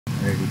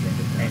Where did you drink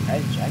it from? Hey,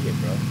 nice jacket,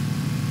 bro.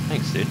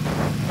 Thanks, dude.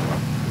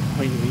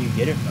 Where you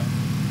get it from?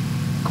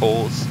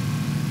 Coles.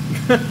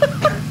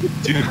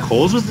 Dude,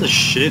 Kohl's was the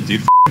shit,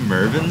 dude.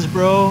 Mervin's,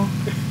 bro.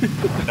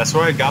 That's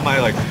where I got my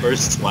like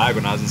first swag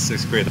when I was in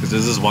 6th grade. Cause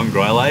there's this one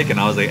girl I like, and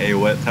I was like, "Hey,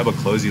 what type of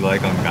clothes you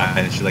like on guys?"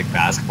 And she like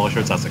basketball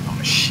shorts. I was like,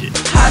 "Oh shit."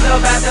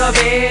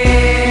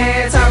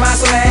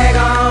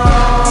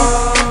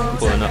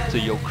 Pulling up to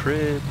your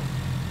crib.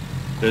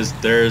 There's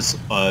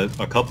a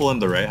couple in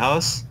the right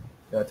house.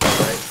 Yeah, top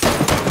right.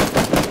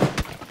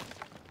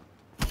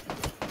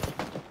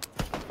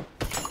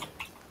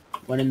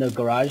 One in the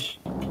garage.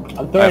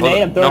 I'm throwing a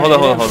nade. I'm throwing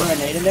a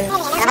nade in there.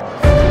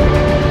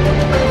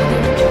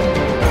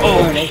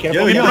 Oh,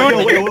 careful.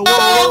 wait, what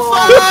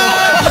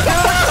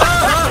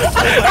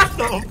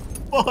the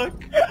fuck?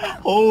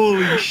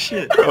 Holy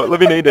shit. Bro, let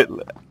me nade it.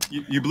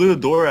 You blew the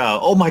door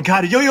out. Oh my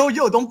god, yo,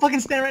 don't fucking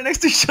stand right next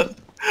to each other.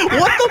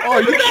 What the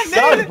fuck? You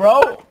suck,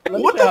 bro.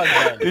 What the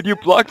Dude, you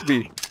blocked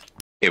me.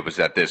 It was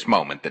at this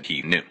moment that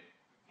he knew.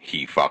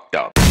 He fucked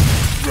up.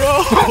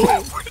 Bro!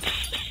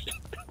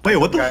 Wait,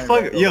 what the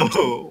fuck? Yo.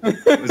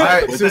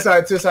 Alright,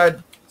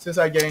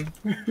 suicide gang.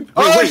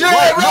 Oh shit,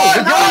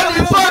 run,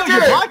 you fucker!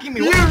 You're blocking me.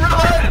 You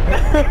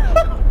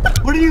run!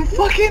 What are you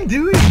fucking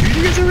doing, dude?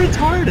 You guys are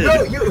retarded.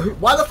 No,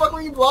 why the fuck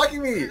were you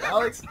blocking me,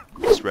 Alex?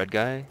 This red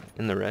guy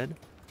in the red.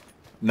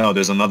 No,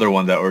 there's another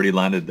one that already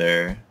landed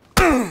there.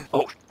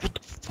 Oh, what the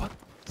fuck?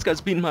 This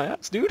guy's beating my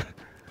ass, dude.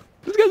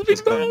 This guy's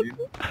beating my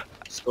ass.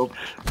 Scope.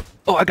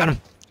 Oh, I got him.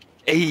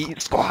 Hey,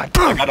 squad.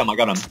 I got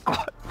him.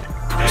 Squad.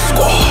 This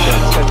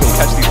guy's gonna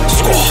catch these things.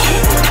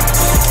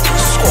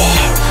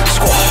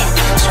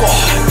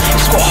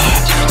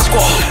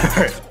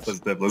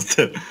 Alright, let's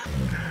dip.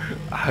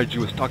 I heard you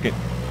was talking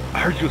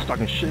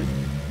shit.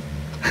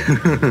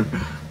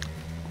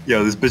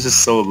 Yo, this bitch is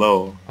so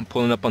low. I'm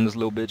pulling up on this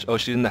little bitch. Oh,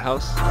 she's in the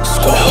house.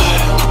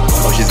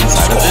 Oh, she's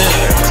inside of it?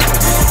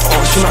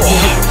 Oh, she knocked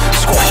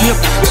me up.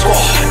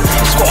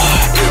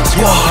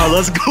 Yeah,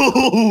 let's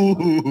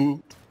go!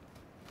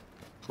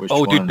 Which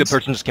Oh, dude, the ones?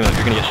 person just came out.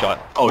 You're gonna get shot.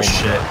 Oh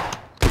shit.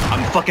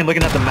 I'm fucking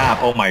looking at the map.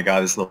 Oh my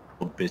god, this little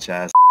bitch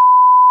ass.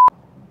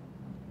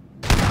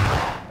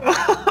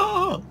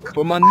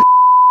 Put my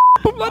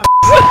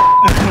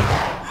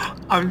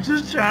I'm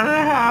just trying to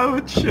have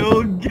a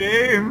chill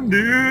game,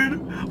 dude.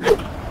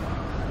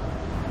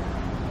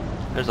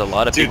 There's a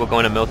lot of people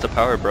going to Milta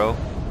Power, bro.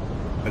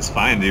 That's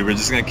fine, dude. We're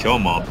just gonna kill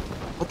them all.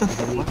 What the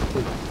fuck?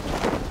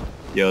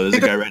 Yo, there's a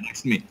guy right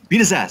next to me. Beat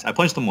his ass. I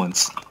punched him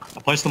once.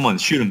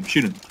 Shoot him.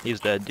 He's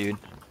dead, dude.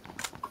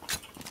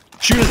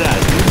 Shoot his ass,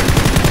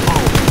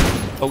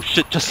 dude. Oh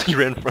shit, just he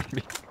ran in front of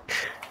me.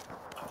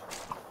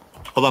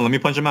 Hold on, let me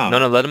punch him out.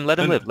 No, let him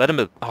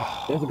live.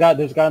 Oh.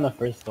 There's a guy on the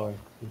first floor.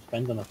 His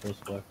friend's on the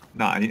first floor.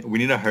 Nah, we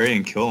need to hurry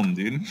and kill him,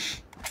 dude.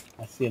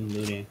 I see him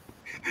looting.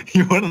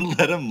 You wanna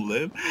let him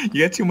live?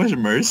 You got too much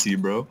mercy,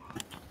 bro.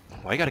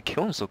 Why you gotta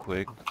kill him so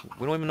quick?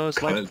 We don't even know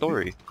his life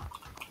story.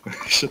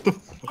 Shut the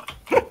fuck.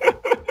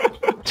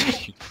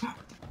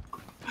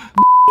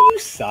 You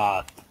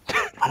suck.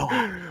 I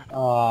don't.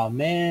 Oh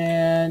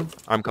man.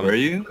 I'm coming. Where are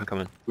you? I'm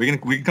coming. We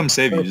can come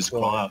save you. First Just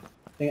floor. crawl out.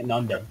 No,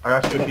 I'm dead. I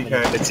got you,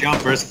 PK. Is he on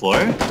first floor?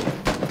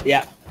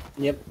 Yeah.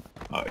 Yep.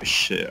 Oh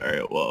shit. All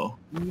right. Well.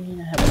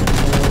 Yeah,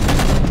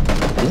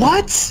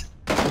 What?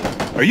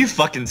 Are you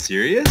fucking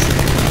serious? Oh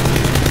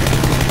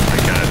my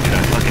god, dude. I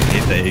fucking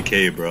hate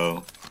the AK,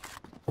 bro.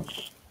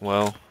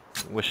 Well,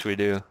 wish we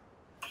do.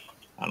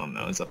 I don't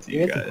know. It's up to you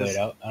you guys can play it guys.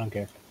 out. I don't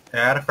care.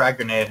 Yeah, I had a frag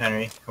grenade,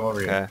 Henry. Come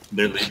over Okay. here.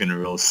 They're leaving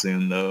real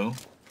soon, though.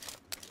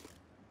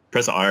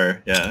 Press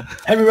R. Yeah.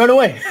 Henry, run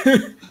away.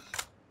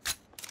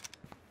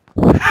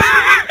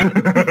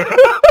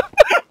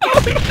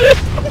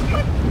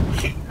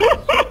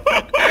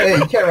 Hey,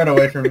 you can't run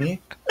away from me.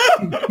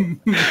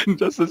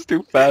 Justin's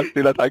too fast,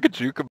 dude. I thought I could juke him.